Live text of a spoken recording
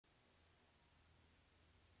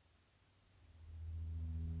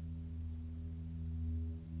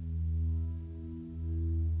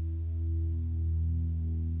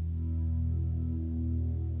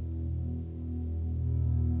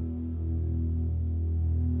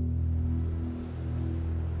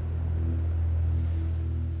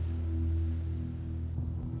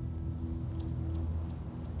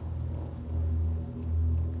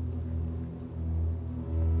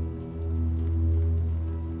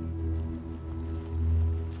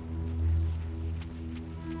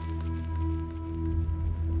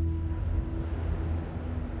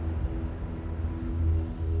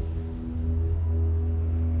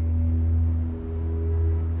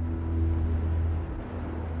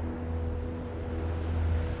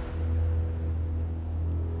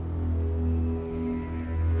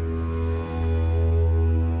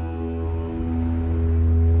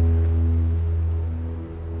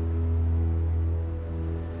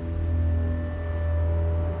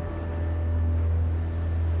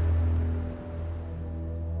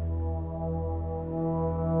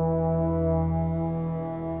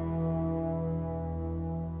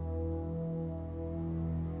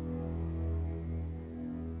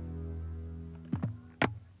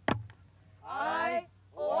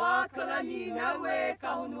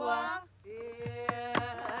kahunua.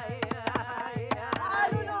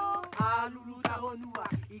 Alulu kahunua.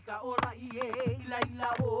 Ika ora ie ila ila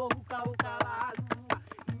o uka uka lalua.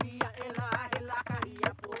 Mia ela ela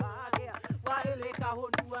kahia poakea. Wa ele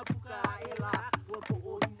kahunua buka ela. Wapo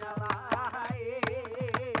o inala.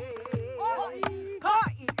 Ha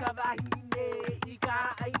ika vahine ika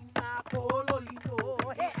aina polo lino.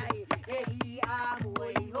 He ai he I a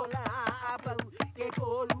moe hola apau. Ke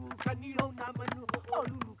kolu kanilo na manu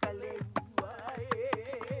olulu kalengua.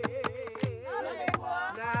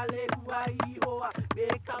 Na lengua ihoa me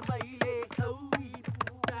kamaile kaui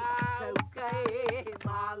puna kaukae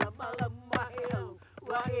mala mala maheo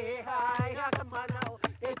wa e hai hakamanao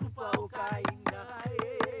e kupau kaina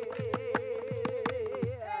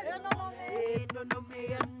no no me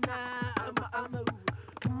ana ama ama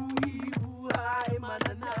ui uai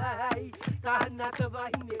mananai kana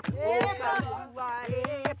kavahine o kaua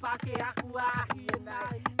e pake aku ahi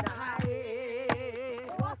nai nai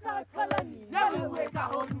waka kalani nau e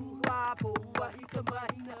kahonu wa po wahi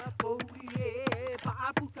kamahina po ie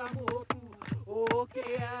paapu kamotu o ke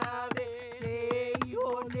ave te iho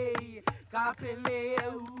nei ka pele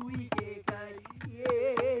au I ke kai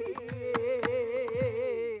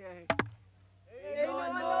no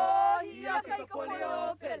no ia kai kole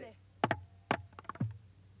o pele.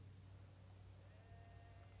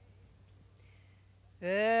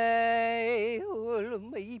 Ei, olo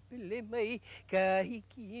mai pele mai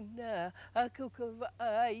kahikina ako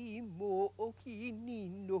kawai mo o kini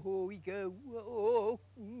no I gaua o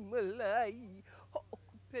malai ho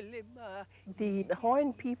pele mai. The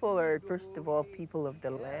Hawaiian people are, first of all, people of the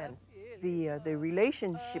land. The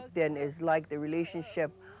relationship then is like the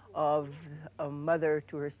relationship of a mother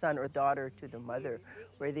to her son or daughter to the mother,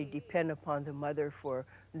 where they depend upon the mother for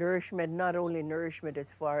nourishment, not only nourishment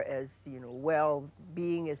as far as,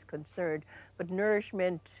 well-being is concerned, but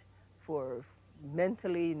nourishment for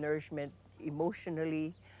mentally, nourishment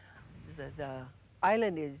emotionally. The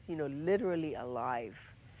island is, literally alive.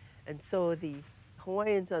 And so the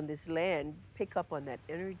Hawaiians on this land pick up on that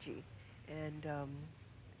energy, and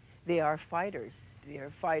they are fighters. They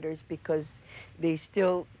are fighters because they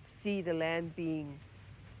still see the land being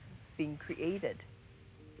created.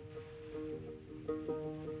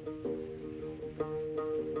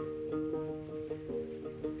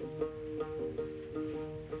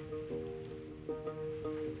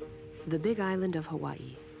 The Big Island of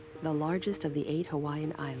Hawaii, the largest of the 8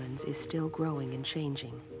 Hawaiian islands, is still growing and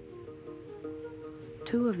changing.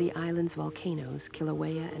 2 of the island's volcanoes,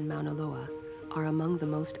 Kilauea and Mauna Loa, are among the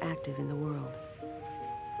most active in the world.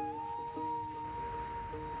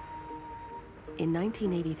 In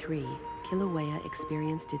 1983, Kilauea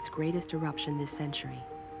experienced its greatest eruption this century.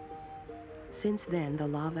 Since then, the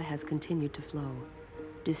lava has continued to flow,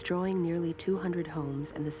 destroying nearly 200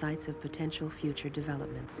 homes and the sites of potential future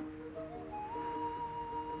developments.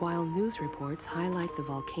 While news reports highlight the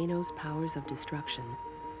volcano's powers of destruction,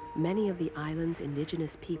 many of the island's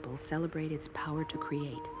indigenous people celebrate its power to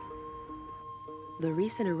create. The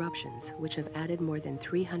recent eruptions, which have added more than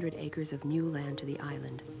 300 acres of new land to the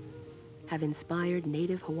island, have inspired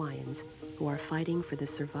native Hawaiians who are fighting for the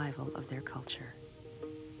survival of their culture.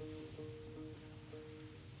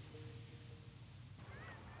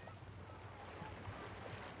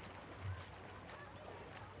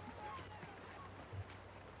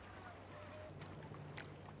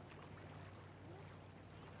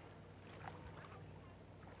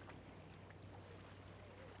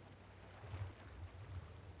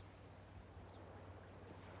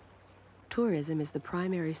 Tourism is the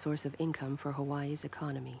primary source of income for Hawaii's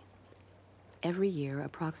economy. Every year,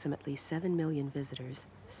 approximately 7 million visitors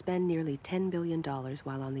spend nearly $10 billion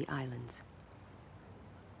while on the islands.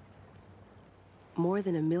 More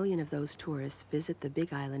than 1 million of those tourists visit the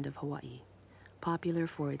Big Island of Hawaii, popular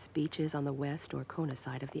for its beaches on the west or Kona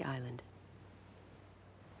side of the island.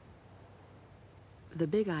 The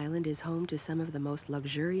Big Island is home to some of the most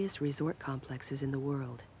luxurious resort complexes in the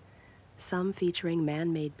world, some featuring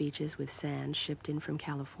man-made beaches with sand shipped in from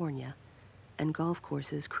California and golf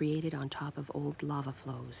courses created on top of old lava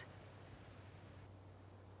flows.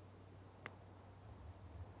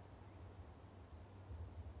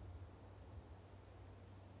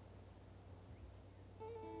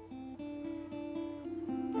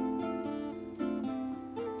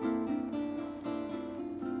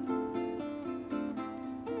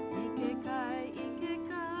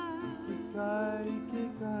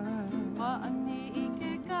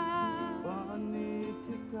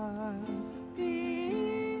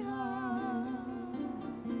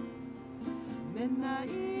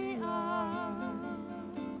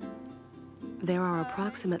 There are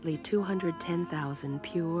approximately 210,000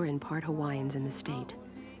 pure and part Hawaiians in the state,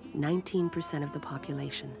 19% of the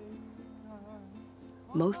population.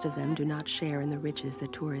 Most of them do not share in the riches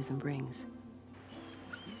that tourism brings.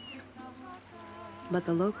 But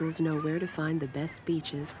the locals know where to find the best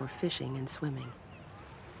beaches for fishing and swimming.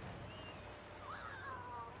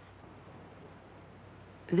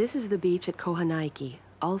 This is the beach at Kohanaiki,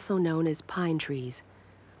 also known as Pine Trees,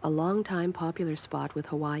 a long-time popular spot with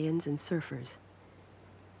Hawaiians and surfers.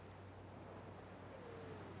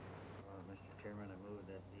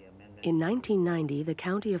 In 1990, the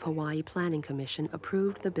County of Hawaii Planning Commission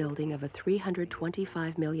approved the building of a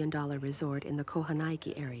 $325 million resort in the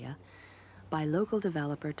Kohanaiki area by local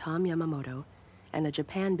developer Tom Yamamoto and a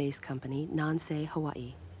Japan-based company, Nansei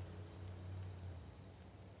Hawaii.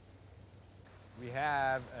 We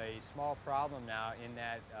have a small problem now in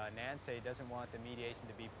that Nansei doesn't want the mediation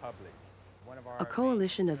to be public. A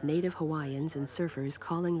coalition of native Hawaiians and surfers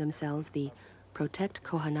calling themselves the Protect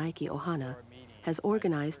Kohanaiki Ohana has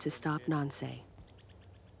organized to stop Nansei.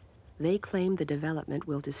 They claim the development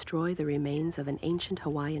will destroy the remains of an ancient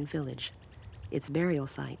Hawaiian village, its burial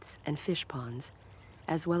sites and fish ponds,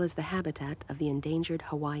 as well as the habitat of the endangered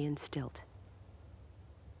Hawaiian stilt.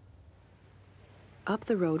 Up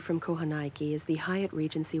the road from Kohanaiki is the Hyatt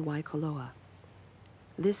Regency Waikoloa.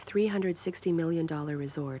 This $360 million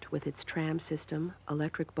resort, with its tram system,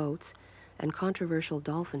 electric boats, and controversial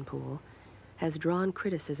dolphin pool, has drawn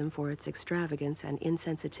criticism for its extravagance and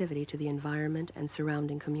insensitivity to the environment and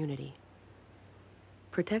surrounding community.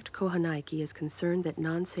 Protect Kohanaiki is concerned that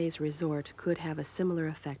Nansei's resort could have a similar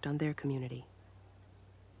effect on their community.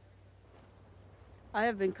 I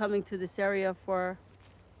have been coming to this area for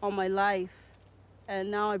all my life,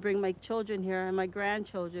 and now I bring my children here and my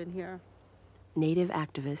grandchildren here. Native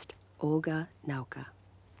activist Olga Nauka.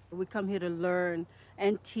 We come here to learn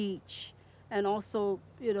and teach, and also,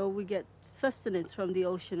 you know, we get sustenance from the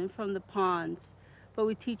ocean and from the ponds, but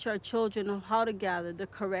we teach our children how to gather the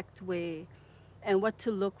correct way and what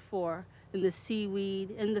to look for in the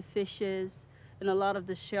seaweed, in the fishes, and a lot of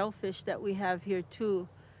the shellfish that we have here too.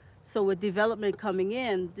 So with development coming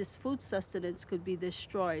in, this food sustenance could be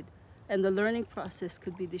destroyed, and the learning process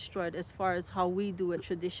could be destroyed as far as how we do it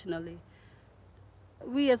traditionally.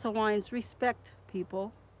 We as Hawaiians respect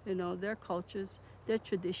people, you know, their cultures, their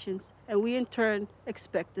traditions, and we in turn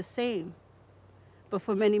expect the same. But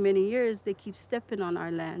for many, many years, they keep stepping on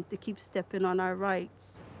our lands, they keep stepping on our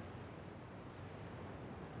rights.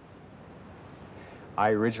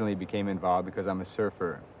 I originally became involved because I'm a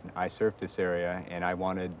surfer. I surf this area and I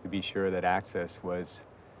wanted to be sure that access was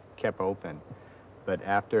kept open. But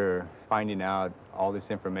after finding out all this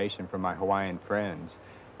information from my Hawaiian friends,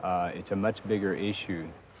 it's a much bigger issue.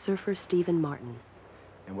 Surfer Stephen Martin.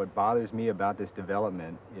 And what bothers me about this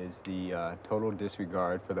development is the total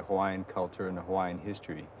disregard for the Hawaiian culture and the Hawaiian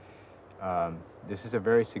history. This is a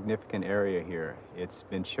very significant area here. It's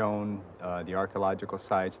been shown the archaeological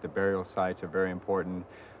sites, the burial sites are very important,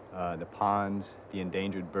 the ponds, the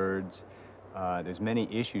endangered birds. There's many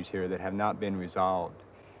issues here that have not been resolved.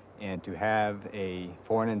 And to have a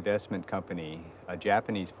foreign investment company, a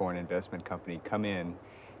Japanese foreign investment company, come in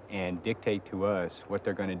and dictate to us what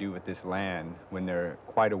they're going to do with this land when they're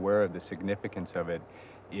quite aware of the significance of it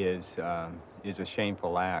is a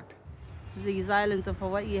shameful act. These islands of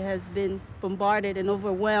Hawaii has been bombarded and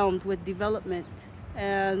overwhelmed with development.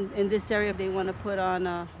 And in this area, they want to put on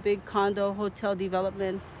a big condo hotel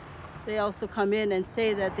development. They also come in and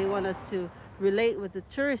say that they want us to relate with the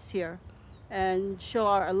tourists here and show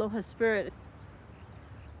our aloha spirit.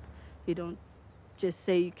 You don't just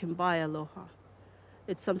say you can buy aloha.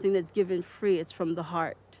 It's something that's given free, it's from the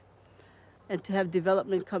heart. And to have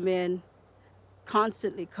development come in,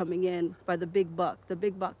 constantly coming in by the big buck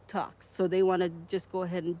talks. So they want to just go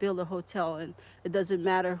ahead and build a hotel, and it doesn't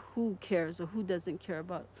matter who cares or who doesn't care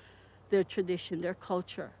about their tradition, their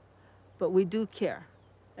culture. But we do care,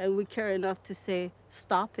 and we care enough to say,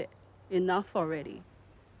 stop it, enough already.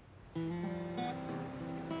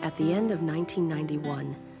 At the end of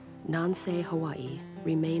 1991, Nansei Hawaii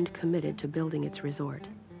remained committed to building its resort.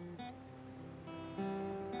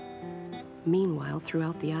 Meanwhile,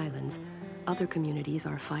 throughout the islands, other communities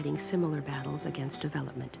are fighting similar battles against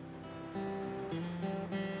development.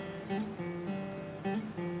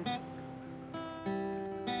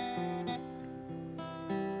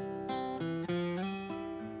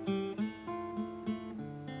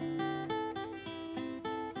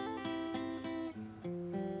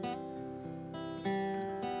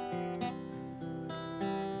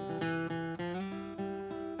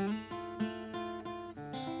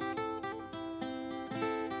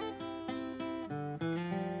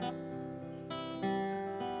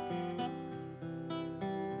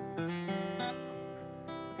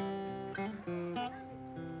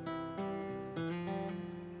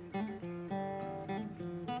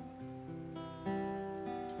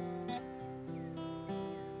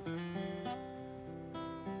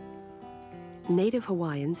 Native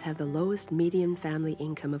Hawaiians have the lowest median family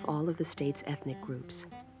income of all of the state's ethnic groups.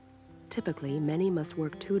 Typically, many must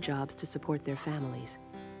work 2 jobs to support their families.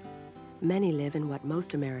 Many live in what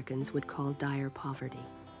most Americans would call dire poverty.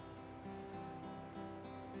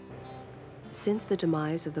 Since the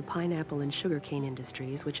demise of the pineapple and sugarcane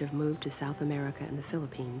industries, which have moved to South America and the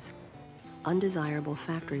Philippines, undesirable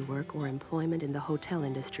factory work or employment in the hotel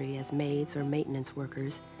industry as maids or maintenance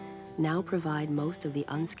workers now provide most of the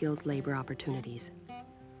unskilled labor opportunities.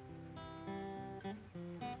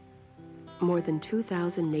 More than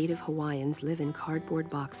 2,000 Native Hawaiians live in cardboard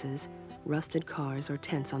boxes, rusted cars, or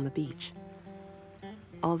tents on the beach.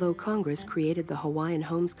 Although Congress created the Hawaiian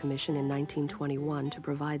Homes Commission in 1921 to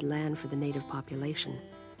provide land for the Native population,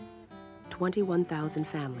 21,000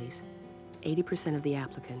 families, 80% of the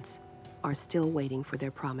applicants, are still waiting for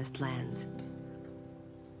their promised lands.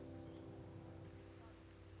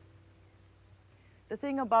 The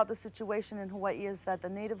thing about the situation in Hawaii is that the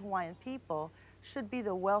Native Hawaiian people should be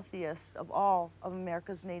the wealthiest of all of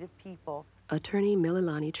America's Native people. Attorney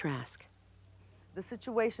Mililani Trask. The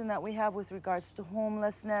situation that we have with regards to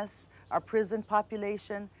homelessness, our prison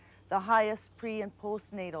population, the highest pre- and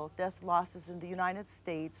postnatal death losses in the United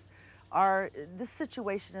States, this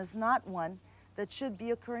situation is not one that should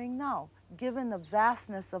be occurring now, given the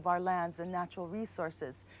vastness of our lands and natural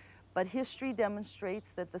resources. But history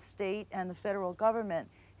demonstrates that the state and the federal government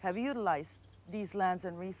have utilized these lands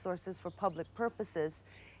and resources for public purposes,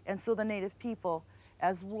 and so the Native people,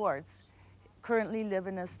 as wards, currently live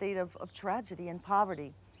in a state of tragedy and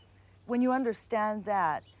poverty. When you understand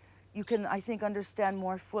that, you can, I think, understand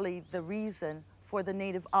more fully the reason for the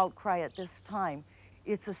Native outcry at this time.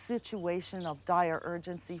 It's a situation of dire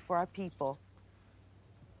urgency for our people.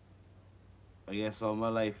 I guess all my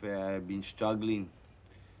life I've been struggling,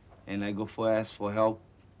 and I ask for help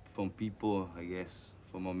from people, I guess,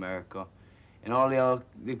 from America. And all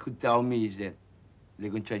they could tell me is that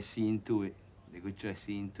they're going to try seeing to it. They're going to try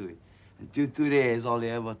seeing to it. Until today is all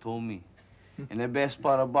they ever told me. And the best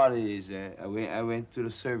part about it is that I went to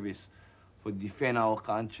the service for defend our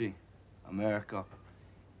country, America.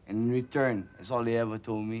 And in return, that's all they ever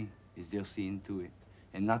told me is they're seeing to it.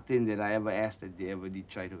 And nothing that I ever asked that they ever did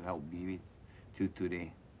try to help me with till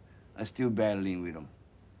today. I'm still battling with them.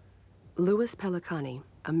 Louis Pelicani,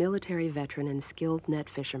 a military veteran and skilled net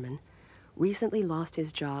fisherman, recently lost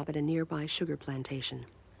his job at a nearby sugar plantation.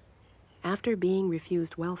 After being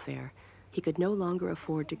refused welfare, he could no longer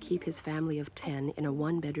afford to keep his family of 10 in a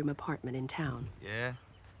 1-bedroom apartment in town. Yeah,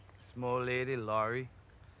 small lady, Laurie.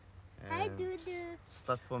 Hi, Dudu.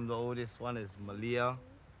 Start from the oldest one is Malia,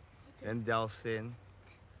 then Delsin,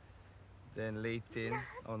 then Layton,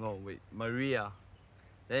 oh no, wait, Maria,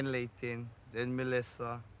 then Layton, then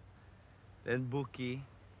Melissa, then Buki,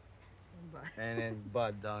 and then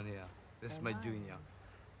Bud down here. This is my junior.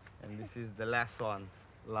 And this is the last one,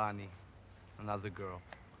 Lani, another girl.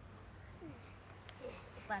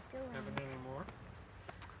 Having any more?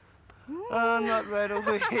 Not right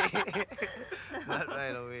away. Not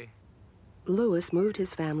right away. Louis moved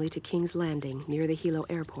his family to King's Landing near the Hilo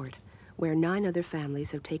Airport, where 9 other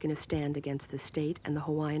families have taken a stand against the state and the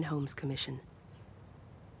Hawaiian Homes Commission.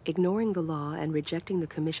 Ignoring the law and rejecting the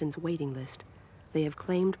commission's waiting list, they have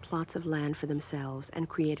claimed plots of land for themselves and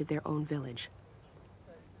created their own village.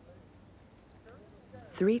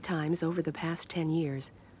 3 times over the past 10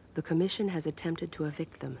 years, the commission has attempted to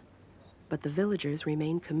evict them, but the villagers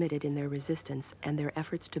remain committed in their resistance and their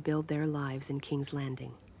efforts to build their lives in King's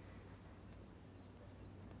Landing.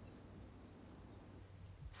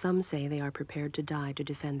 Some say they are prepared to die to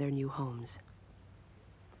defend their new homes.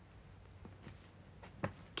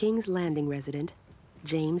 King's Landing resident,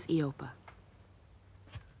 James Iopa.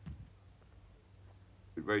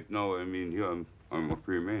 Right now, I mean, here I'm a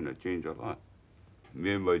free man. I changed a lot.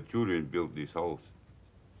 Me and my children built this house.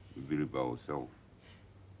 We built it by ourselves.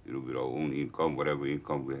 You know, with our own income, whatever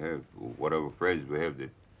income we have, or whatever friends we have that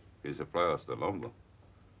can supply us the lumber.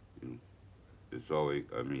 You know, that's all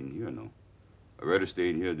I mean here now. I'd rather stay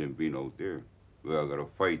in here than being out there, where I gotta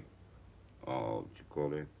fight, what you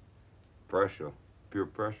call it, pressure, peer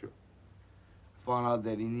pressure. I found out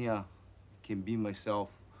that in here, I can be myself,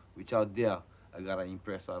 which out there, I gotta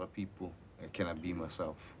impress other people. I cannot be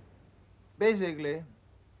myself. Basically,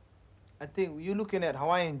 I think you're looking at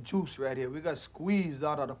Hawaiian juice right here. We got squeezed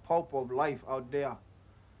out of the pulp of life out there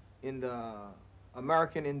in the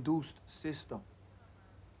American-induced system.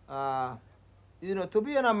 You know, to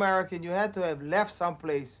be an American, you had to have left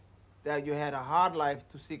someplace that you had a hard life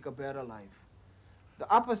to seek a better life. The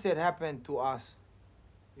opposite happened to us.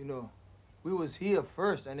 You know, we was here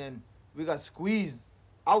first, and then we got squeezed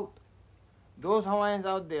out Those Hawaiians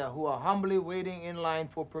out there who are humbly waiting in line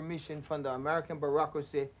for permission from the American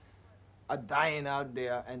bureaucracy are dying out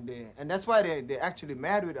there, and that's why they're actually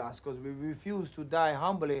mad with us, because we refuse to die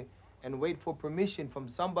humbly and wait for permission from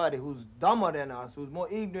somebody who's dumber than us, who's more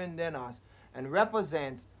ignorant than us, and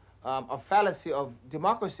represents a fallacy of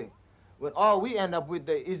democracy. When all we end up with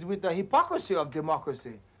is with the hypocrisy of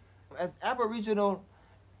democracy. As Aboriginal,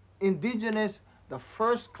 indigenous, the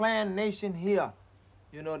first clan nation here,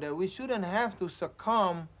 you know, that we shouldn't have to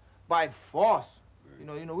succumb by force. You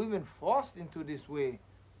know, we've been forced into this way.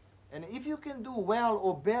 And if you can do well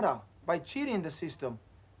or better by cheating the system,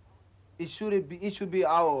 it should be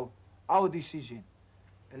our decision,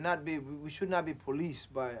 and not be, we should not be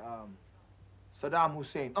policed by Saddam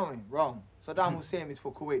Hussein. I mean, wrong. Saddam Hussein is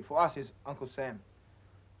for Kuwait. For us, it's Uncle Sam.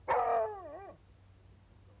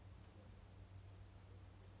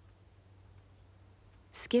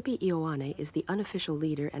 Skippy Ioane is the unofficial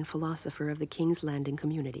leader and philosopher of the King's Landing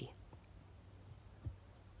community.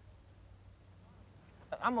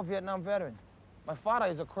 I'm a Vietnam veteran. My father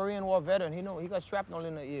is a Korean War veteran. He got shrapnel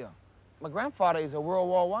in the ear. My grandfather is a World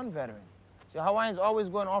War I veteran. So Hawaiians always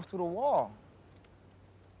going off to the war.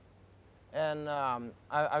 And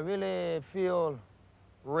I really feel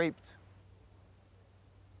raped.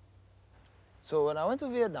 So when I went to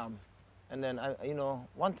Vietnam, and then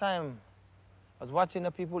one time I was watching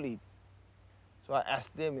the people eat. So I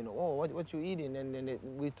asked them, oh, what you eating? And then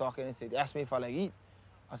we talking and they asked me if I like eat.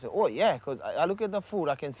 I said, oh yeah, because I look at the food,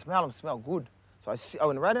 I can smell them, smell good. So I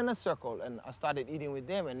went right in a circle and I started eating with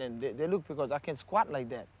them, and then they look, because I can squat like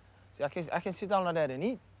that. See, I can sit down like that and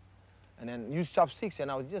eat, and then use chopsticks, and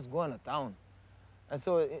I was just going to town. And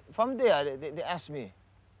so from there, they asked me,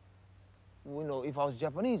 if I was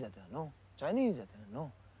Japanese. I said, no. Chinese. I said,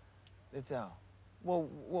 no. They said, well,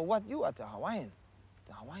 what you? I said, Hawaiian.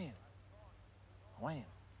 The Hawaiian.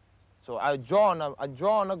 So I draw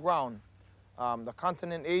on the ground the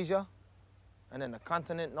continent Asia, and then the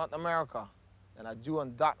continent North America. And I drew a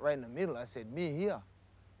dot right in the middle. I said, me here,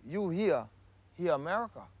 you here, here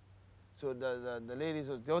America. So the ladies,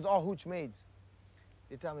 they was all hooch maids.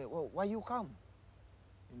 They tell me, well, why you come?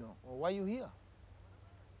 Or why you here?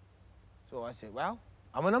 So I said, well,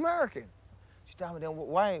 I'm an American. She told me, then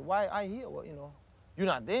why I here? Well, you're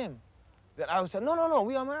not them. Then I said, no,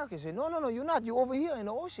 we Americans. She said, no, you're not. You're over here in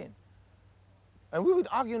the ocean. And we would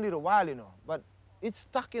argue a little while, but it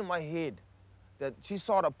stuck in my head that she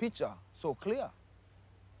saw the picture so clear.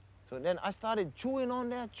 So then I started chewing on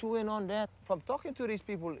that. From talking to these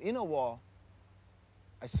people in a war,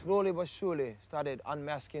 I slowly but surely started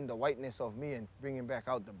unmasking the whiteness of me and bringing back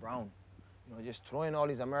out the brown. Just throwing all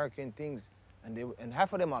these American things, and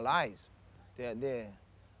half of them are lies. They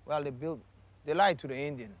lied to the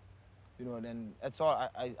Indian. Then that's all.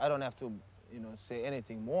 I don't have to, say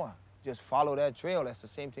anything more. Just follow that trail. That's the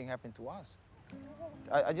same thing happened to us.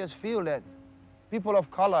 I just feel that people of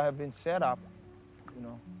color have been set up,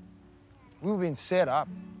 We've been set up.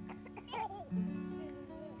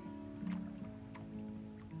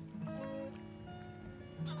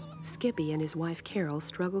 Skippy and his wife Carol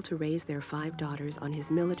struggle to raise their 5 daughters on his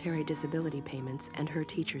military disability payments and her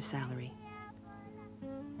teacher's salary.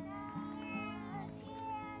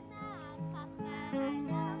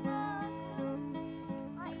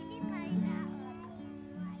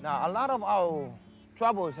 Now, a lot of our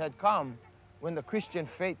troubles had come when the Christian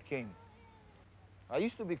faith came. I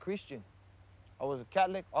used to be Christian. I was a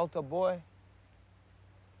Catholic, altar boy.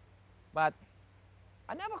 But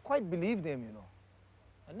I never quite believed him,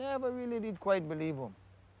 I never really did quite believe him.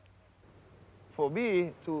 For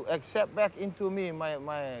me to accept back into me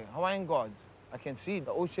my Hawaiian gods, I can see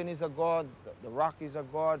the ocean is a god, the rock is a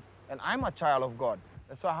god, and I'm a child of God.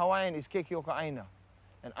 That's why Hawaiian is Kekioka Aina,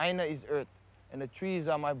 and Aina is earth, and the trees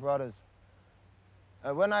are my brothers.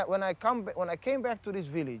 When I came back to this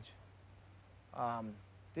village,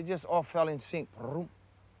 they just all fell in sync.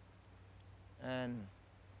 And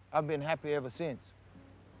I've been happy ever since.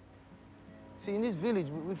 See, in this village,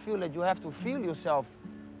 we feel that you have to feel yourself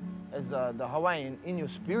as the Hawaiian in your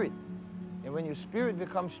spirit. And when your spirit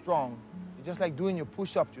becomes strong, it's just like doing your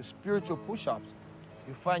push-ups, your spiritual push-ups.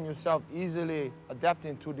 You find yourself easily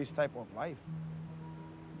adapting to this type of life.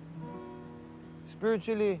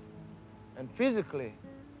 Spiritually and physically,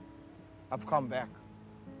 I've come back.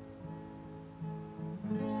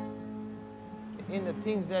 In the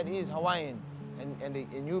things that is Hawaiian,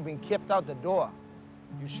 and you've been kept out the door,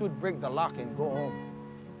 you should break the lock and go home.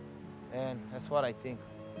 And that's what I think.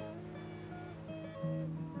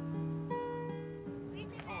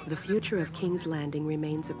 The future of King's Landing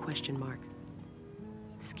remains a question mark.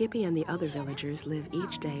 Skippy and the other villagers live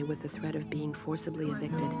each day with the threat of being forcibly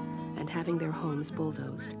evicted and having their homes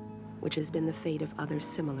bulldozed, which has been the fate of other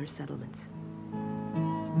similar settlements.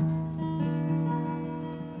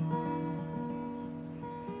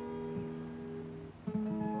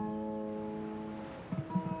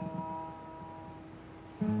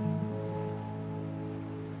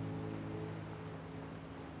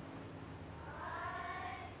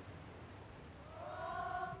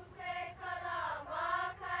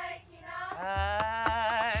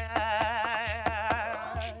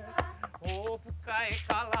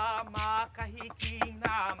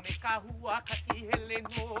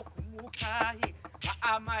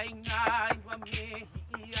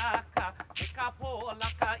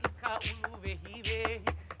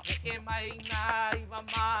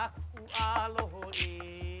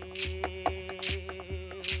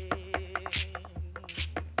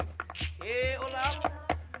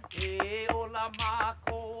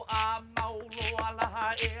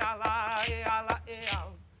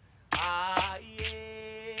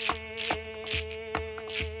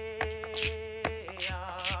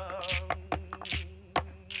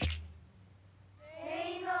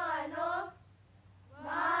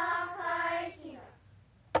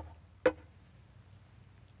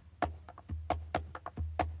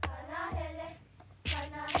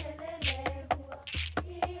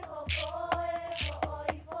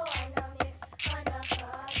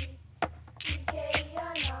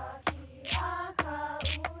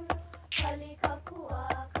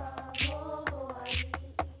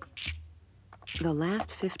 The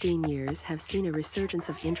last 15 years have seen a resurgence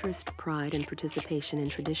of interest, pride, and participation in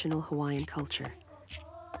traditional Hawaiian culture.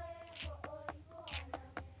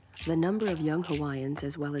 The number of young Hawaiians,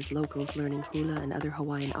 as well as locals learning hula and other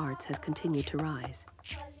Hawaiian arts, has continued to rise.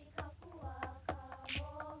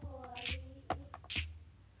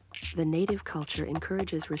 The native culture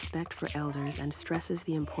encourages respect for elders and stresses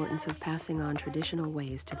the importance of passing on traditional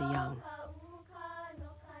ways to the young.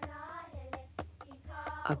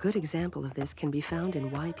 A good example of this can be found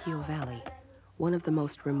in Waipio Valley, one of the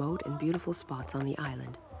most remote and beautiful spots on the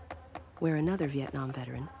island, where another Vietnam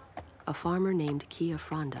veteran, a farmer named Kia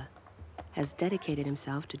Fronda, has dedicated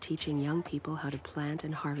himself to teaching young people how to plant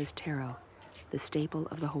and harvest taro, the staple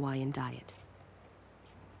of the Hawaiian diet.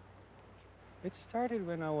 It started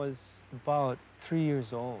when I was about 3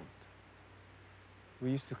 years old.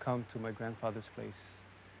 We used to come to my grandfather's place.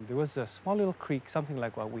 There was a small little creek, something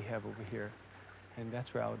like what we have over here. And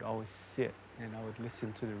that's where I would always sit and I would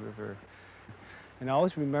listen to the river. And I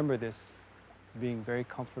always remember this being very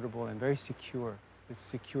comfortable and very secure, this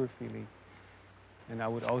secure feeling. And I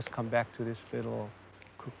would always come back to this little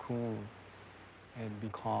cocoon and be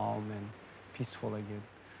calm and peaceful again.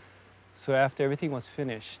 So after everything was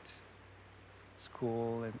finished,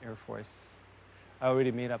 school and Air Force, I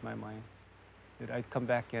already made up my mind that I'd come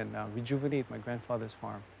back and rejuvenate my grandfather's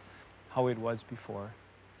farm, how it was before.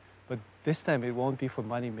 But this time it won't be for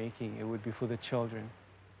money making, it would be for the children.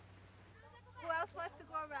 Who else wants to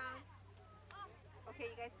go around? Okay,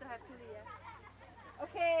 you guys still have Julia.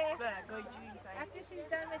 Okay. After she's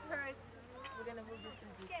done with hers, we're gonna move this to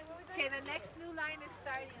Okay, the next new line is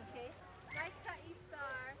starting, okay? Nice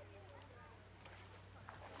Star.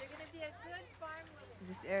 You're gonna be a good farm woman.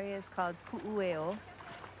 This area is called Pu'ueo,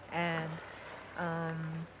 and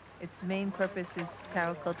its main purpose is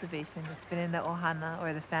taro cultivation. It's been in the ohana,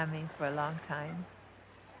 or the family, for a long time.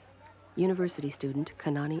 University student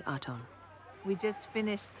Kanani Aton. We just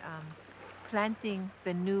finished planting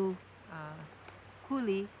the new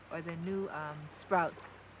huli, or the new sprouts,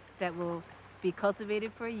 that will be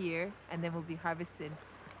cultivated for a year, and then will be harvested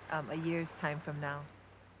a year's time from now.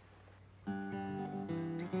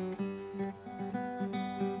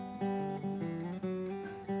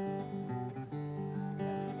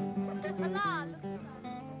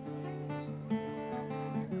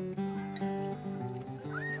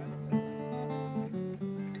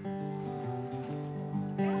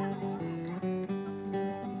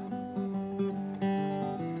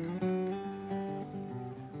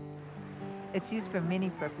 It's used for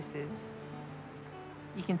many purposes.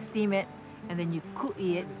 You can steam it, and then you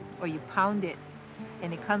ku'i it, or you pound it,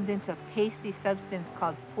 and it comes into a pasty substance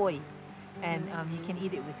called poi. And you can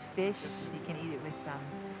eat it with fish, you can eat it with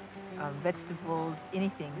vegetables,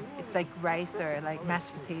 anything. It's like rice or like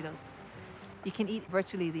mashed potatoes. You can eat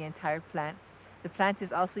virtually the entire plant. The plant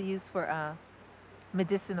is also used for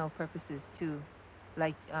medicinal purposes too.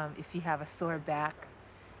 Like if you have a sore back,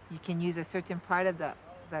 you can use a certain part of the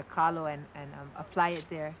kalo and apply it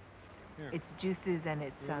there. Here. Its juices and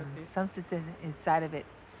its substances inside of it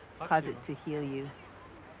cause it to heal you.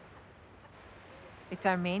 It's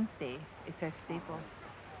our mainstay. It's our staple.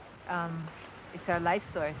 It's our life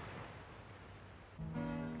source.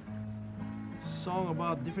 song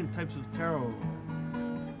about different types of tarot.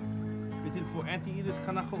 Written for Auntie Edith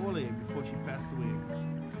Kanakaole before she passed away.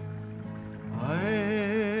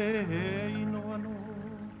 Ai, no ano,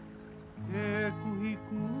 e kuhi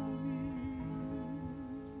kuhi.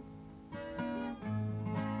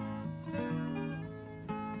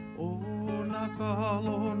 O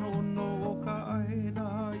nakahalo no no ka aina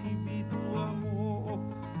I bitua mo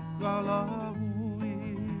kalahui.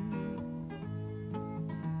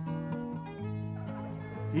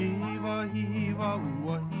 Hiva hiva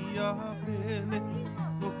ua hia pele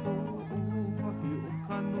loko uwahi o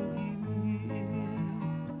kanu ini.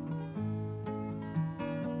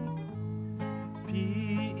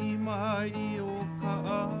 Pi mai o ka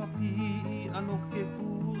api ano ke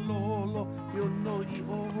kulolo yo no I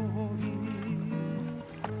oi.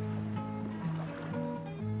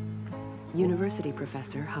 University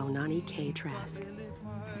professor Haunani K. Trask.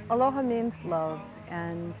 Aloha means love,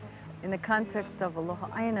 and in the context of Aloha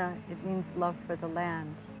Aina, it means love for the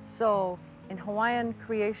land. So in Hawaiian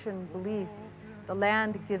creation beliefs, the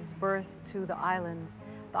land gives birth to the islands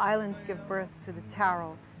give birth to the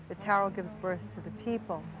taro gives birth to the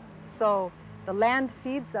people. So the land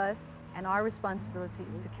feeds us, and our responsibility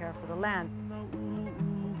is to care for the land.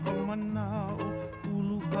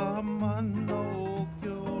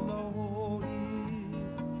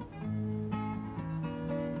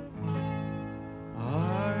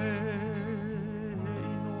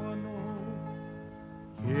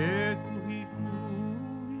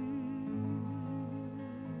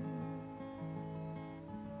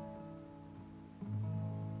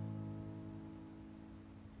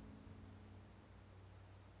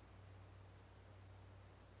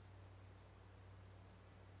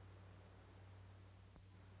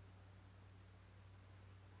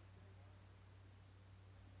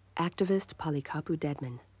 Activist Palikapu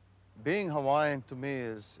Dedman. Being Hawaiian to me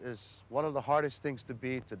is one of the hardest things to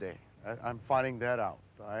be today. I'm finding that out.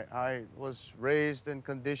 I was raised and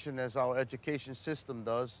conditioned as our education system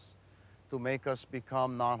does to make us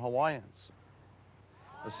become non-Hawaiians.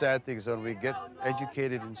 The sad thing is when we get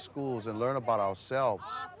educated in schools and learn about ourselves,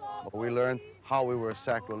 we learn how we were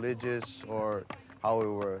sacrilegious or how we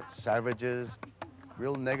were savages,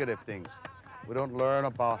 real negative things. We don't learn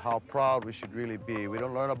about how proud we should really be. We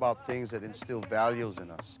don't learn about things that instill values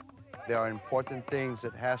in us. There are important things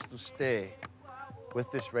that has to stay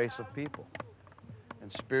with this race of people.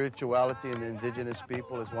 And spirituality in the indigenous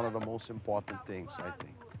people is one of the most important things, I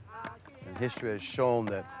think. And history has shown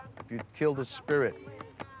that if you kill the spirit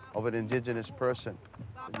of an indigenous person,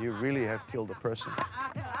 then you really have killed a person.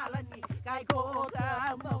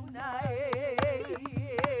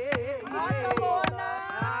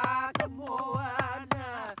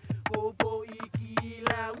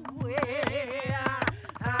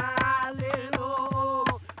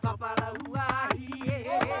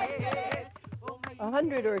 A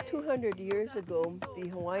 100 or 200 years ago, the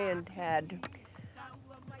Hawaiian had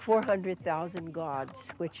 400,000 gods,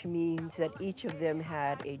 which means that each of them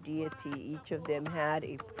had a deity, each of them had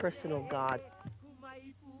a personal god.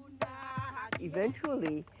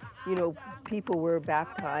 Eventually, you know, people were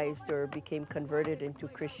baptized or became converted into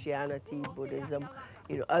Christianity, Buddhism,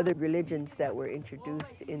 you know, other religions that were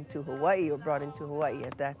introduced into Hawaii or brought into Hawaii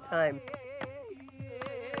at that time.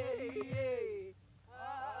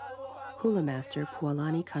 Hula master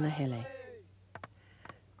Pualani Kanahele.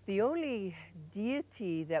 The only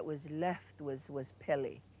deity that was left was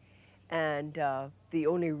Pele. And the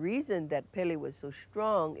only reason that Pele was so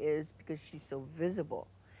strong is because she's so visible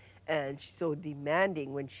and she's so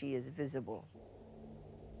demanding when she is visible.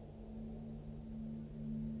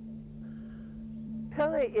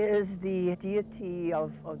 Pele is the deity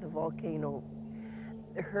of the volcano.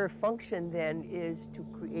 Her function then is to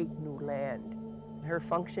create new land. Her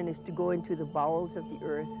function is to go into the bowels of the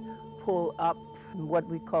earth, pull up what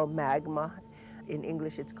we call magma. In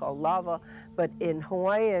English it's called lava, but in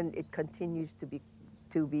Hawaiian it continues to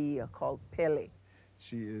be called Pele.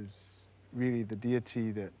 She is really the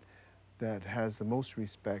deity that has the most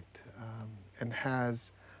respect and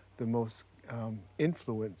has the most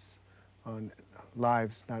influence on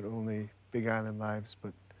lives, not only Big Island lives,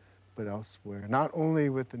 but elsewhere. Not only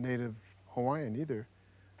with the native Hawaiian either,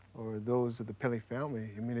 or those of the Pele family.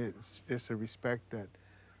 I mean, it's a respect that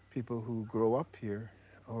people who grow up here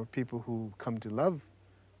or people who come to love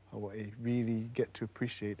Hawaii really get to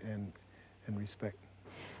appreciate and respect.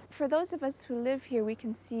 For those of us who live here, we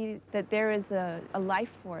can see that there is a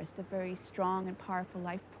life force, a very strong and powerful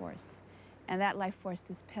life force, and that life force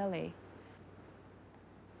is Pele.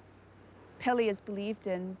 Pele is believed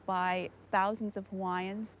in by thousands of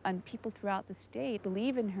Hawaiians, and people throughout the state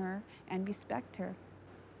believe in her and respect her.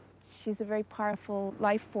 she's a very powerful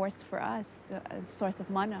life force for us, a source of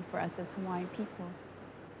mana for us as Hawaiian people.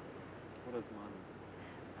 What is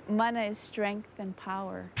mana? Mana is strength and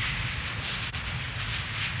power.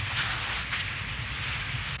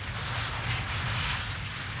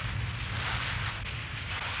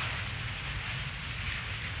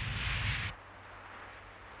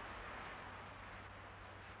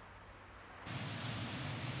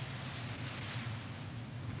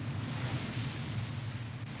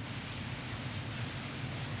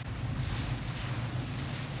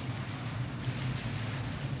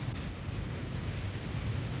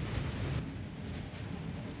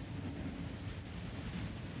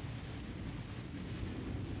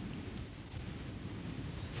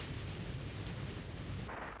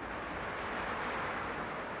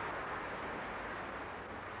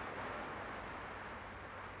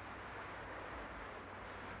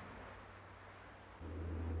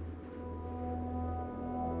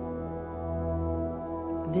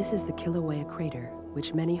 This is the Kilauea crater,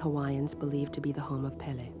 which many Hawaiians believe to be the home of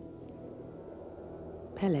Pele.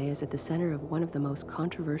 Pele is at the center of one of the most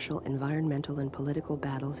controversial environmental and political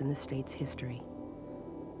battles in the state's history.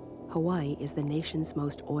 Hawaii is the nation's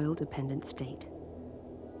most oil-dependent state.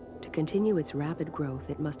 To continue its rapid growth,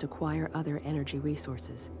 it must acquire other energy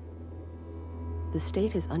resources. The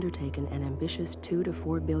state has undertaken an ambitious $2 to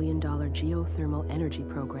 $4 billion geothermal energy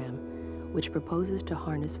program, which proposes to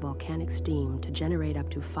harness volcanic steam to generate up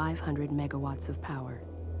to 500 megawatts of power.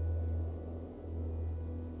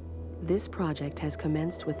 This project has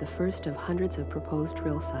commenced with the first of hundreds of proposed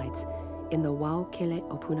drill sites in the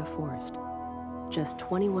Wauakele-Opuna Forest, just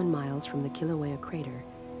 21 miles from the Kilauea crater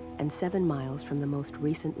and 7 miles from the most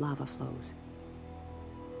recent lava flows.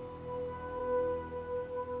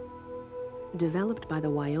 Developed by the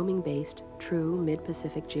Wyoming-based True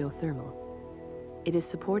Mid-Pacific Geothermal, it is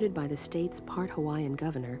supported by the state's part Hawaiian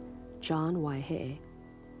governor, John Waihee,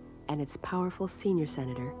 and its powerful senior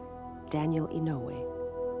senator, Daniel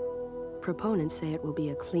Inouye. Proponents say it will be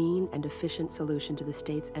a clean and efficient solution to the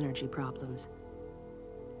state's energy problems.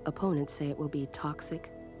 Opponents say it will be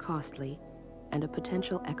toxic, costly, and a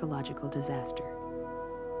potential ecological disaster.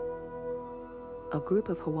 A group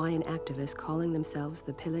of Hawaiian activists calling themselves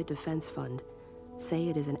the Pele Defense Fund say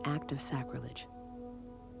it is an act of sacrilege.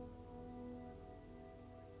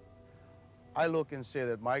 I look and say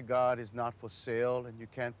that my God is not for sale and you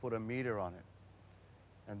can't put a meter on it.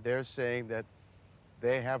 And they're saying that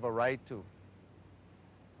they have a right to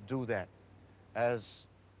do that, as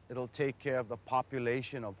it'll take care of the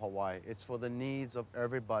population of Hawaii. It's for the needs of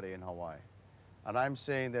everybody in Hawaii. And I'm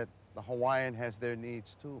saying that the Hawaiian has their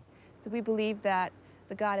needs too. So we believe that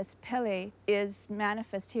the goddess Pele is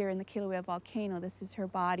manifest here in the Kilauea volcano. This is her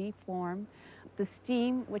body form. The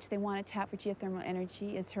steam, which they want to tap for geothermal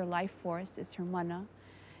energy, is her life force, is her mana.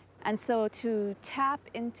 And so to tap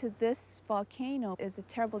into this volcano is a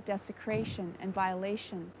terrible desecration and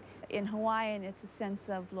violation. In Hawaiian, it's a sense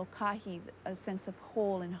of lokahi, a sense of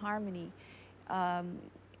whole and harmony.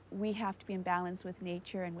 We have to be in balance with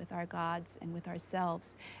nature and with our gods and with ourselves.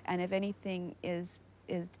 And if anything is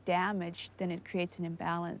damaged, then it creates an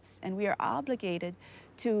imbalance. And we are obligated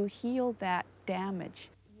to heal that damage.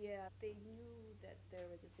 Yeah, they knew that there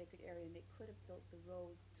was a sacred area and they could have built the road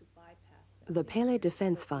to bypass that. The Pele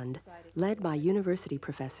Defense Fund, led by university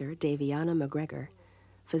professor Daviana McGregor,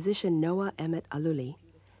 physician Noah Emmett Aluli,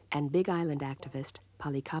 and Big Island activist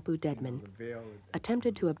Palikapu Dedman,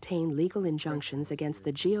 attempted to obtain legal injunctions against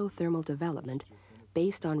the geothermal development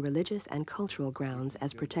based on religious and cultural grounds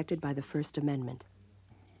as protected by the First Amendment.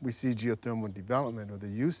 We see geothermal development, or the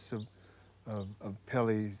use of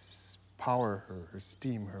Pele's power, her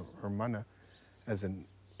steam, her mana, as an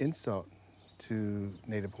insult to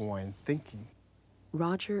Native Hawaiian thinking.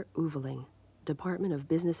 Roger Uveling, Department of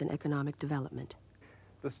Business and Economic Development.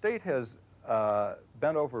 The state has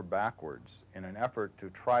bent over backwards in an effort to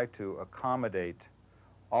try to accommodate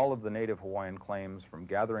all of the Native Hawaiian claims, from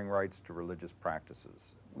gathering rights to religious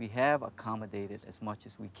practices. We have accommodated as much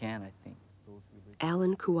as we can, I think.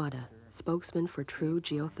 Alan Kuwata, spokesman for True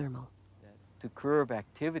Geothermal. To curb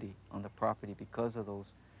activity on the property because of those,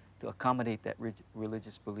 to accommodate that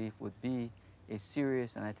religious belief would be a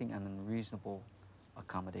serious and I think an unreasonable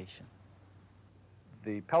accommodation.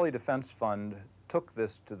 The Pele Defense Fund took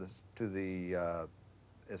this to the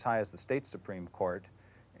as high as the state Supreme Court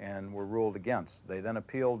and were ruled against. They then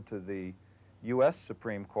appealed to the U.S.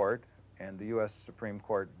 Supreme Court, and the U.S. Supreme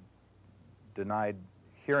Court denied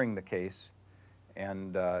hearing the case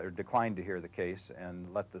and or declined to hear the case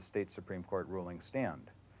and let the state Supreme Court ruling stand.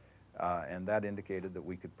 And that indicated that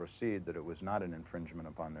we could proceed, that it was not an infringement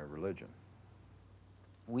upon their religion.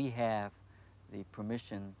 We have the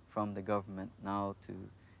permission from the government now to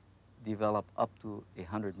develop up to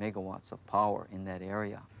 100 megawatts of power in that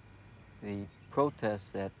area. The protests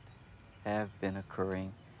that have been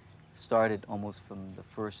occurring started almost from the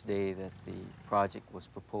first day that the project was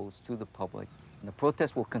proposed to the public. And the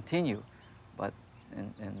protests will continue, but,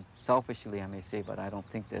 and selfishly I may say, but I don't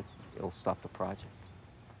think that it'll stop the project.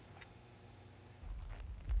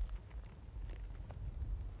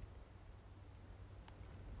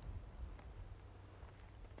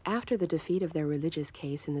 After the defeat of their religious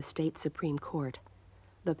case in the state Supreme Court,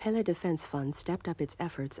 the Pele Defense Fund stepped up its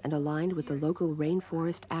efforts and aligned with the local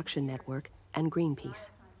Rainforest Action Network and Greenpeace,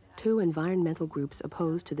 two environmental groups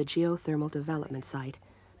opposed to the geothermal development site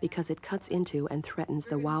because it cuts into and threatens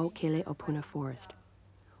the Wa'okele-Opuna Forest,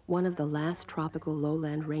 one of the last tropical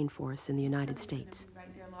lowland rainforests in the United States.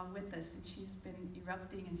 Right there along with us, and she's been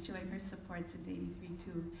erupting and showing her support since '83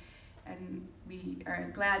 too. And we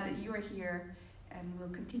are glad that you are here, and we'll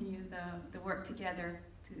continue the work together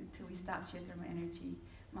till we stop geothermal energy.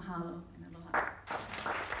 Mahalo and aloha.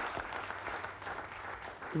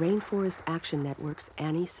 Rainforest Action Network's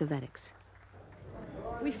Annie Savetics.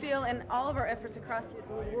 We feel in all of our efforts across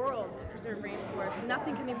the world to preserve rainforests,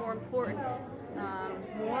 nothing can be more important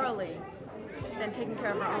morally than taking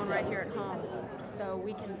care of our own right here at home. So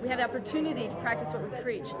we have the opportunity to practice what we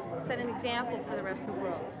preach, set an example for the rest of the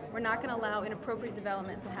world. We're not going to allow inappropriate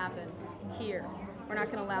development to happen here. We're not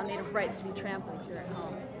going to allow native rights to be trampled here at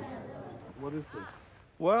home. What is this?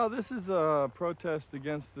 Well, this is a protest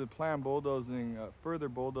against the planned bulldozing, further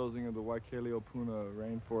bulldozing of the Wa'okele-Opuna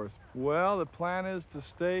rainforest. Well, the plan is to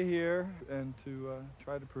stay here and to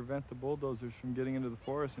try to prevent the bulldozers from getting into the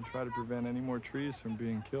forest and try to prevent any more trees from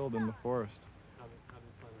being killed in the forest. How do you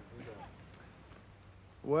plan to do that?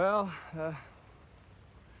 Well,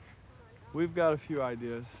 we've got a few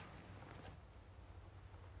ideas.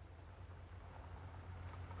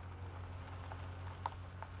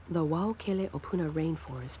 The Wa'okele-Opuna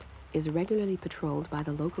rainforest is regularly patrolled by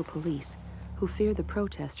the local police, who fear the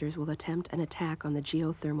protesters will attempt an attack on the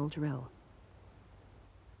geothermal drill.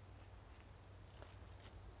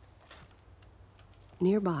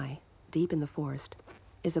 Nearby, deep in the forest,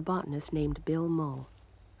 is a botanist named Bill Mull,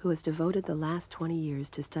 who has devoted the last 20 years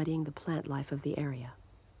to studying the plant life of the area.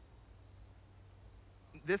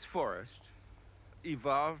 This forest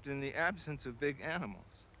evolved in the absence of big animals.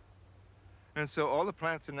 And so all the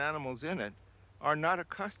plants and animals in it are not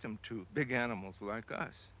accustomed to big animals like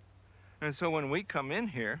us. And so when we come in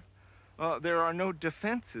here, there are no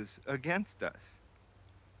defenses against us.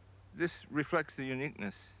 This reflects the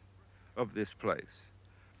uniqueness of this place.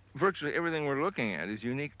 Virtually everything we're looking at is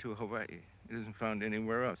unique to Hawaii. It isn't found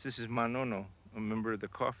anywhere else. This is Manono, a member of the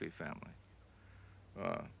coffee family.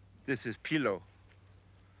 This is Pilo,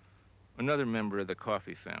 another member of the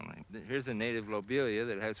coffee family. Here's a native lobelia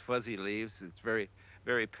that has fuzzy leaves. It's very,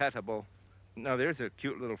 very petable. Now there's a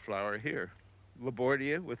cute little flower here.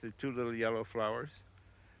 Labordia with the two little yellow flowers.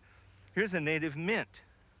 Here's a native mint.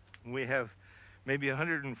 We have maybe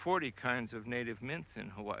 140 kinds of native mints in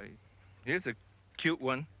Hawaii. Here's a cute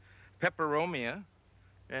one, Peperomia,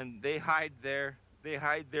 and they hide their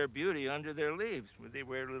beauty under their leaves. They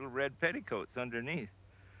wear little red petticoats underneath.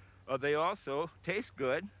 They also taste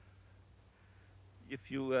good. If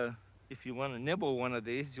you want to nibble one of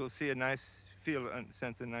these, you'll see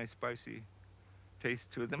sense a nice spicy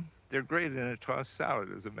taste to them. They're great in a tossed salad,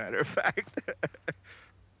 as a matter of fact.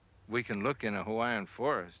 We can look in a Hawaiian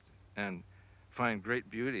forest and find great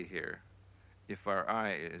beauty here if our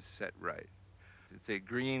eye is set right. It's a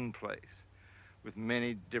green place with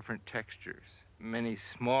many different textures, many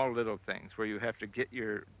small little things where you have to get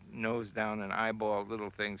your nose down and eyeball little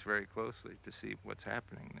things very closely to see what's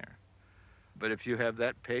happening there. But if you have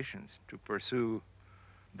that patience to pursue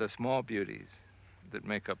the small beauties that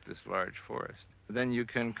make up this large forest, then you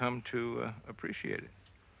can come to appreciate it.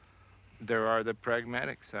 There are the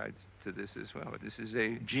pragmatic sides to this as well. This is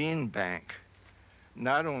a gene bank,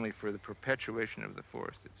 not only for the perpetuation of the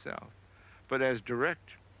forest itself, but as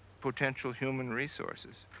direct potential human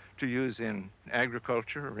resources to use in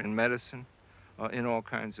agriculture or in medicine, in all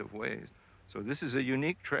kinds of ways. So this is a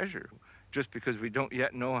unique treasure. Just because we don't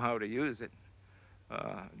yet know how to use it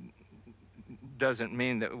doesn't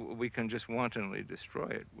mean that we can just wantonly destroy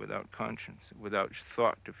it without conscience, without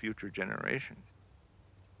thought to future generations.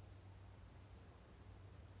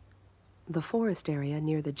 The forest area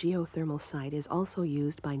near the geothermal site is also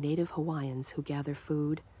used by native Hawaiians who gather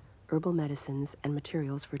food, herbal medicines, and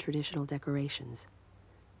materials for traditional decorations.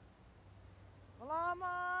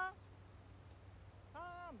 Malama!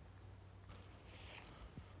 Come!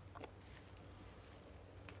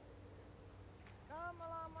 Come,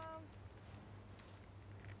 Malama!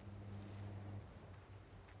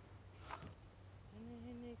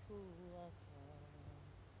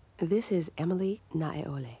 This is Emily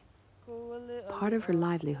Naeole. Part of her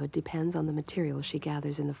livelihood depends on the material she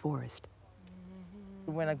gathers in the forest.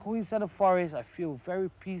 When I go inside the forest, I feel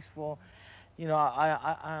very peaceful. You know,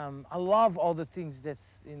 I love all the things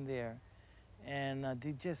that's in there, and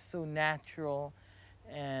they're just so natural.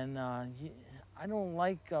 And I don't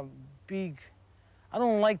like I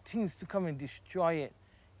don't like things to come and destroy it.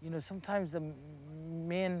 You know, sometimes the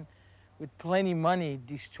men with plenty money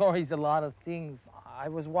destroys a lot of things. I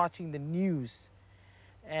was watching the news,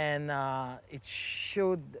 and it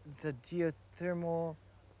showed the geothermal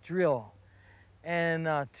drill. And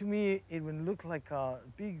to me, it would look like a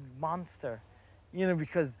big monster, you know,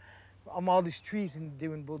 because all these trees, and they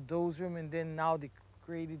would bulldoze them, and then now they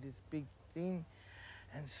created this big thing.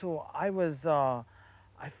 And so I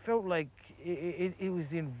felt like it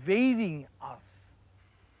was invading us.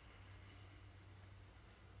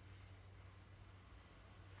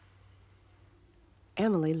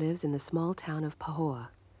 Emily lives in the small town of Pahoa,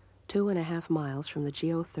 2.5 miles from the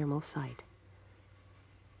geothermal site.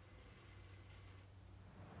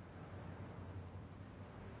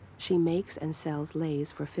 She makes and sells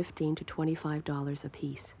leis for $15 to $25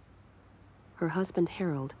 apiece. Her husband,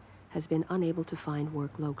 Harold, has been unable to find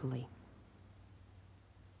work locally.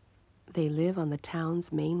 They live on the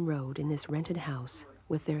town's main road in this rented house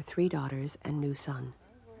with their 3 daughters and new son.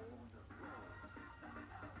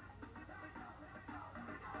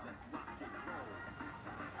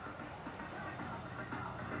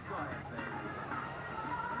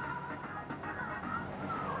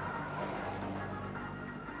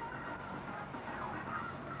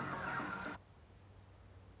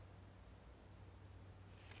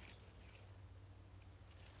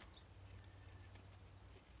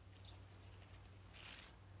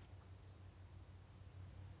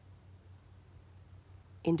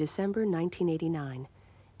 In December 1989,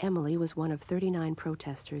 Emily was one of 39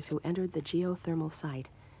 protesters who entered the geothermal site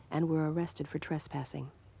and were arrested for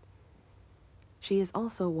trespassing. She is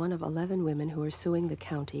also one of 11 women who are suing the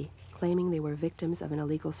county, claiming they were victims of an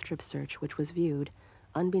illegal strip search which was viewed,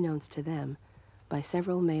 unbeknownst to them, by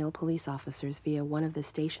several male police officers via one of the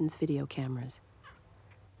station's video cameras.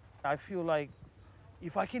 I feel like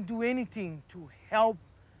if I can do anything to help,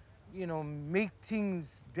 you know, make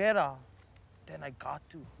things better, then I got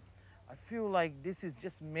to. I feel like this is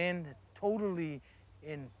just men totally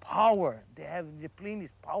in power. They're playing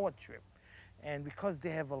this power trip. And because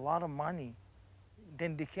they have a lot of money,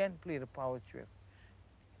 then they can't play the power trip.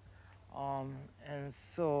 And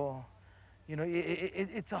so, you know,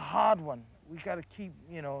 it's a hard one. We gotta keep,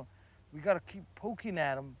 you know, we gotta keep poking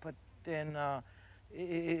at them, but then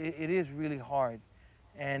it is really hard.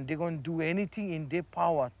 And they're gonna do anything in their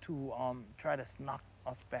power to try to knock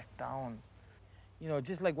us back down. You know,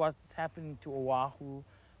 just like what's happening to Oahu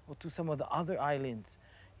or to some of the other islands.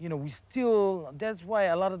 You know, we still, that's why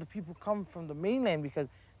a lot of the people come from the mainland, because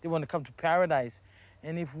they want to come to paradise.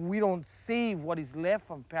 And if we don't save what is left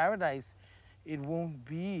from paradise, it won't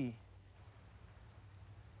be.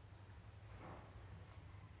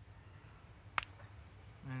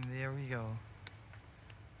 And there we go.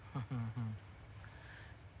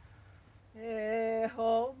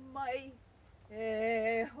 Ho mai,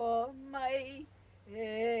 ho mai.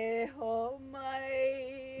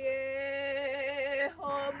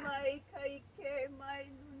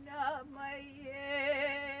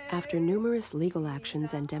 After numerous legal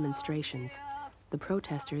actions and demonstrations, the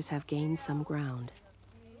protesters have gained some ground.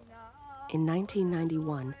 In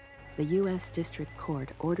 1991, the U.S. District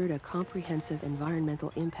Court ordered a comprehensive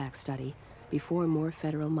environmental impact study before more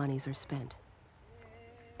federal monies are spent.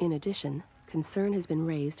 In addition, concern has been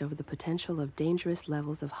raised over the potential of dangerous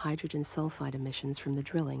levels of hydrogen sulfide emissions from the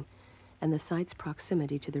drilling and the site's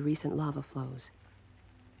proximity to the recent lava flows.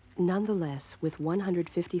 Nonetheless, with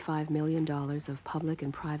 $155 million of public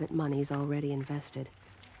and private monies already invested,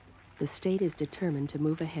 the state is determined to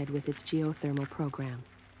move ahead with its geothermal program.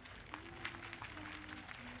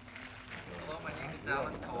 Hello, my name is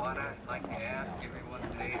Alan Kawada. I'd like to ask everyone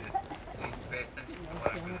today to please pay attention to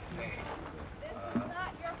what I'm going to say.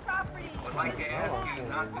 I would like to ask you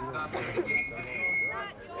not to stop at the gate today.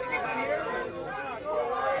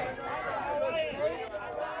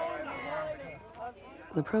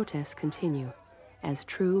 The protests continue as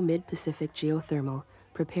True Mid-Pacific Geothermal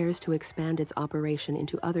prepares to expand its operation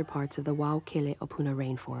into other parts of the Wauwakele-Opuna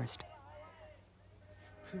rainforest.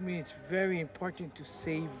 To me, it's very important to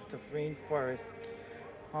save the rainforest.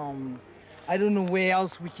 I don't know where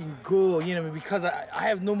else we can go, you know, because I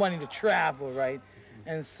have no money to travel, right?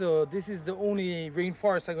 And so this is the only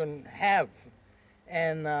rainforest I'm going to have.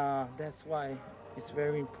 And that's why it's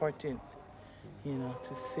very important, you know,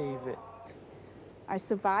 to save it. Our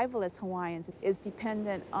survival as Hawaiians is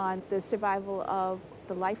dependent on the survival of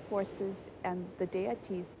the life forces and the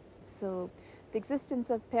deities. So the existence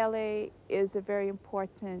of Pele is a very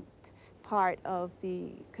important part of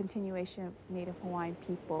the continuation of Native Hawaiian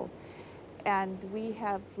people. And we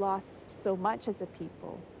have lost so much as a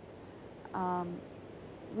people.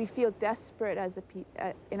 We feel desperate as a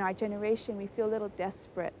people. In our generation, we feel a little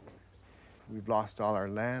desperate. We've lost all our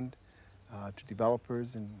land to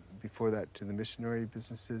developers, and before that to the missionary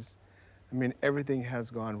businesses. I mean, everything has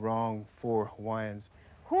gone wrong for Hawaiians.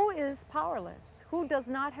 Who is powerless? Who does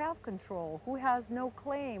not have control? Who has no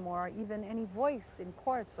claim or even any voice in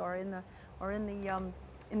courts or in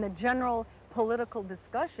the general political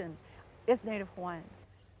discussion? It's Native Hawaiians.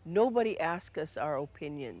 Nobody asks us our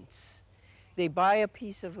opinions. They buy a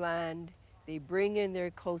piece of land, they bring in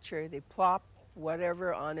their culture, they plop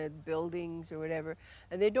whatever on it, buildings or whatever,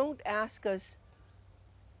 and they don't ask us,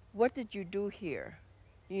 what did you do here?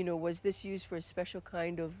 You know, was this used for a special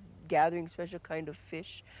kind of gathering, special kind of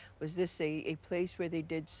fish? Was this a place where they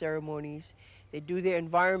did ceremonies? They do their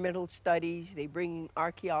environmental studies, they bring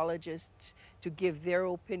archaeologists to give their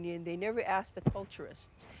opinion. They never ask the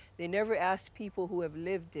culturists. They never ask people who have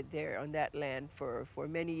lived there on that land for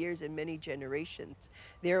many years and many generations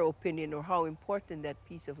their opinion or how important that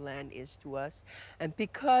piece of land is to us. And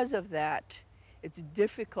because of that, it's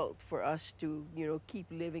difficult for us to, you know, keep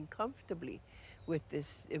living comfortably with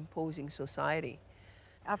this imposing society.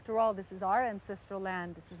 After all, this is our ancestral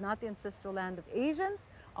land. This is not the ancestral land of Asians,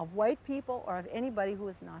 of white people, or of anybody who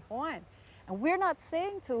is not Hawaiian. And we're not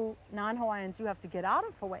saying to non-Hawaiians, you have to get out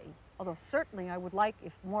of Hawaii, although certainly I would like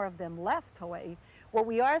if more of them left Hawaii. What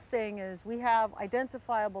we are saying is we have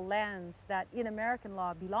identifiable lands that in American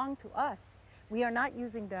law belong to us. We are not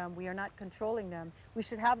using them, we are not controlling them. We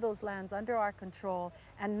should have those lands under our control,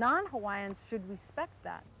 and non-Hawaiians should respect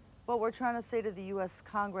that. What we're trying to say to the U.S.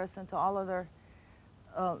 Congress and to all other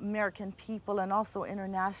American people and also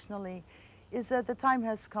internationally is that the time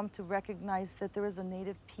has come to recognize that there is a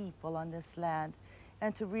Native people on this land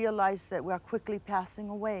and to realize that we are quickly passing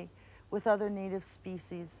away with other Native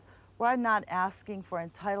species. We're not asking for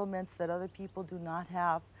entitlements that other people do not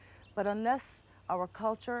have, but unless our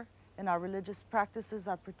culture and our religious practices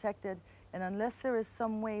are protected, and unless there is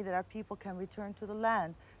some way that our people can return to the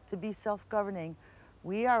land to be self-governing,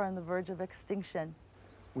 we are on the verge of extinction.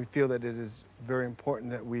 We feel that it is very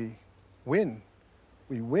important that we win.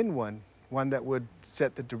 We win one that would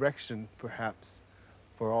set the direction, perhaps,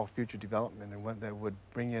 for all future development, and one that would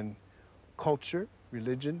bring in culture,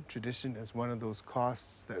 religion, tradition as one of those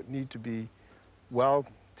costs that need to be well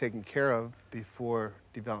taken care of before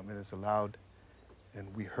development is allowed, and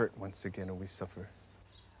we hurt once again and we suffer.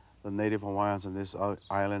 The Native Hawaiians on this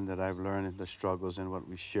island that I've learned in the struggles and what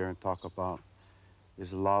we share and talk about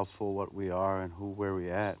is love for what we are and where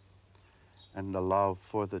we're at, and the love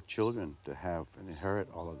for the children to have and inherit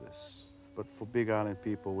all of this. But for Big Island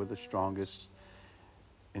people, we're the strongest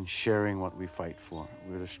in sharing what we fight for.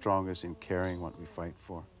 We're the strongest in caring what we fight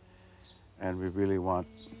for. And we really want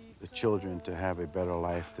the children to have a better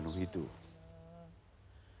life than we do.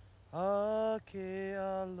 Ake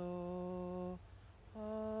aloha,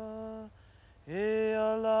 e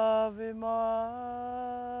alave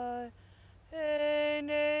mai, e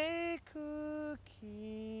nei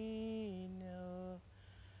kukino,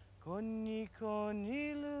 koni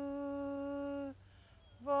konilu,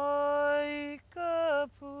 vai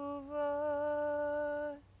kapuvai.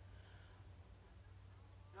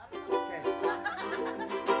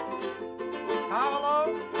 Hello?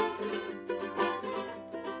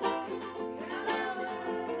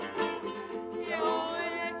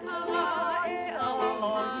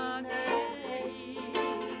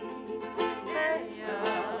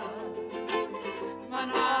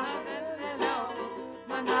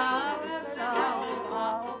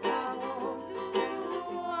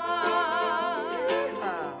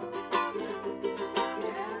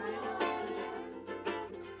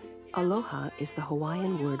 Aloha is the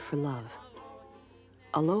Hawaiian word for love.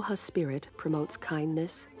 Aloha spirit promotes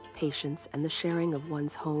kindness, patience, and the sharing of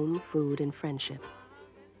one's home, food, and friendship.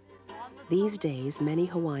 These days, many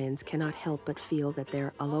Hawaiians cannot help but feel that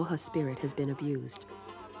their aloha spirit has been abused.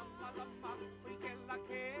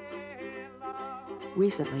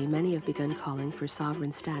 Recently, many have begun calling for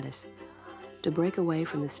sovereign status, to break away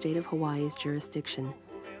from the state of Hawaii's jurisdiction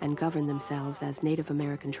and govern themselves as Native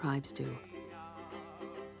American tribes do.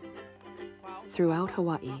 Throughout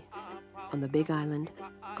Hawaii, on the Big Island,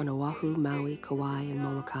 on Oahu, Maui, Kauai, and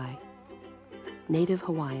Molokai, Native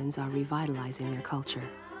Hawaiians are revitalizing their culture,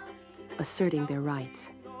 asserting their rights,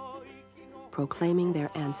 proclaiming their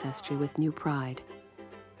ancestry with new pride.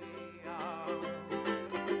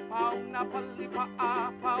 palipa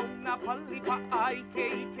a pauna palipa ai ke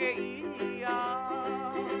ia.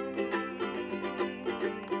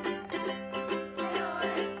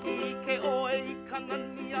 Ike oe I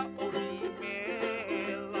kanania o I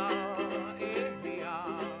mela e mea.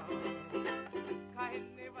 Ka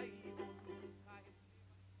hene vai o ka hene.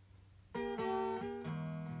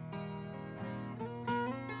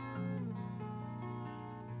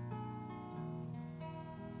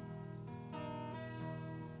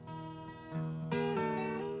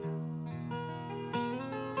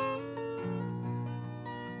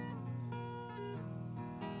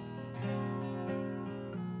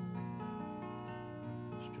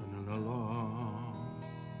 Strolling along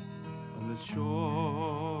on the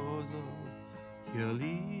shores of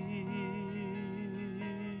Kialia,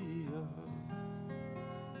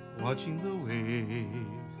 watching the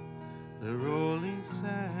waves, the rolling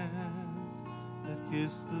sands that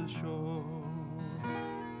kiss the shore.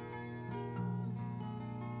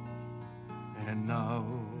 And now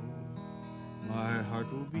my heart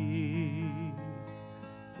will beat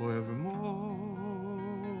forevermore.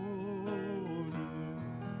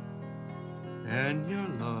 And your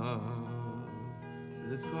love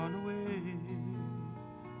that has gone away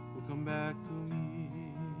will come back to me.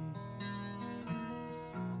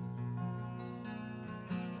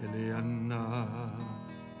 Eleana,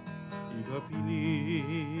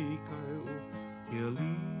 igapili kayo Kialia.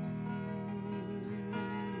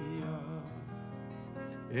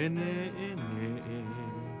 Ene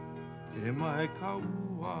e mai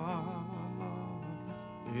kaua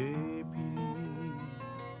e pili.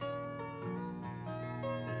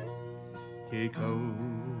 Ke kau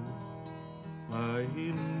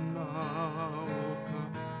mahina o ka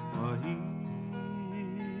mahina.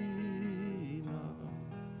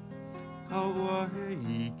 Kaua he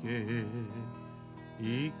ike I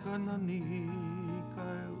kanani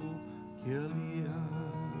kai o Kialia.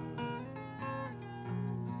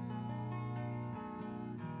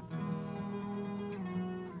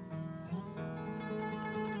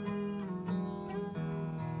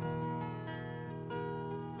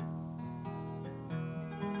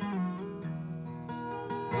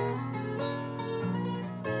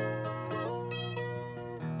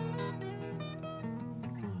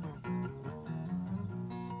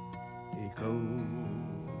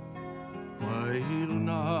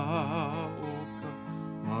 Mahiluna o ka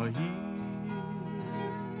mahina.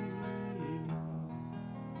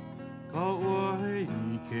 Ka ua he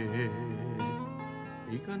ike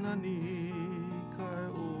I kanani kai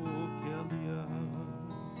o Kialia.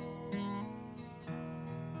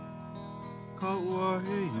 Ka ua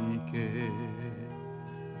he ike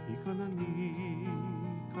I kanani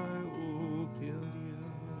kai o Kialia.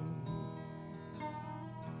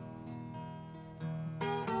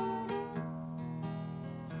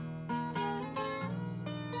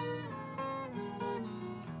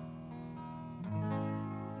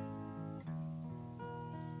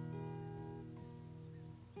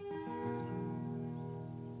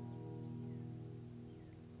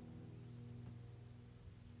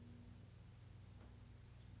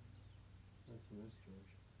 That's Miss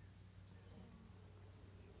George.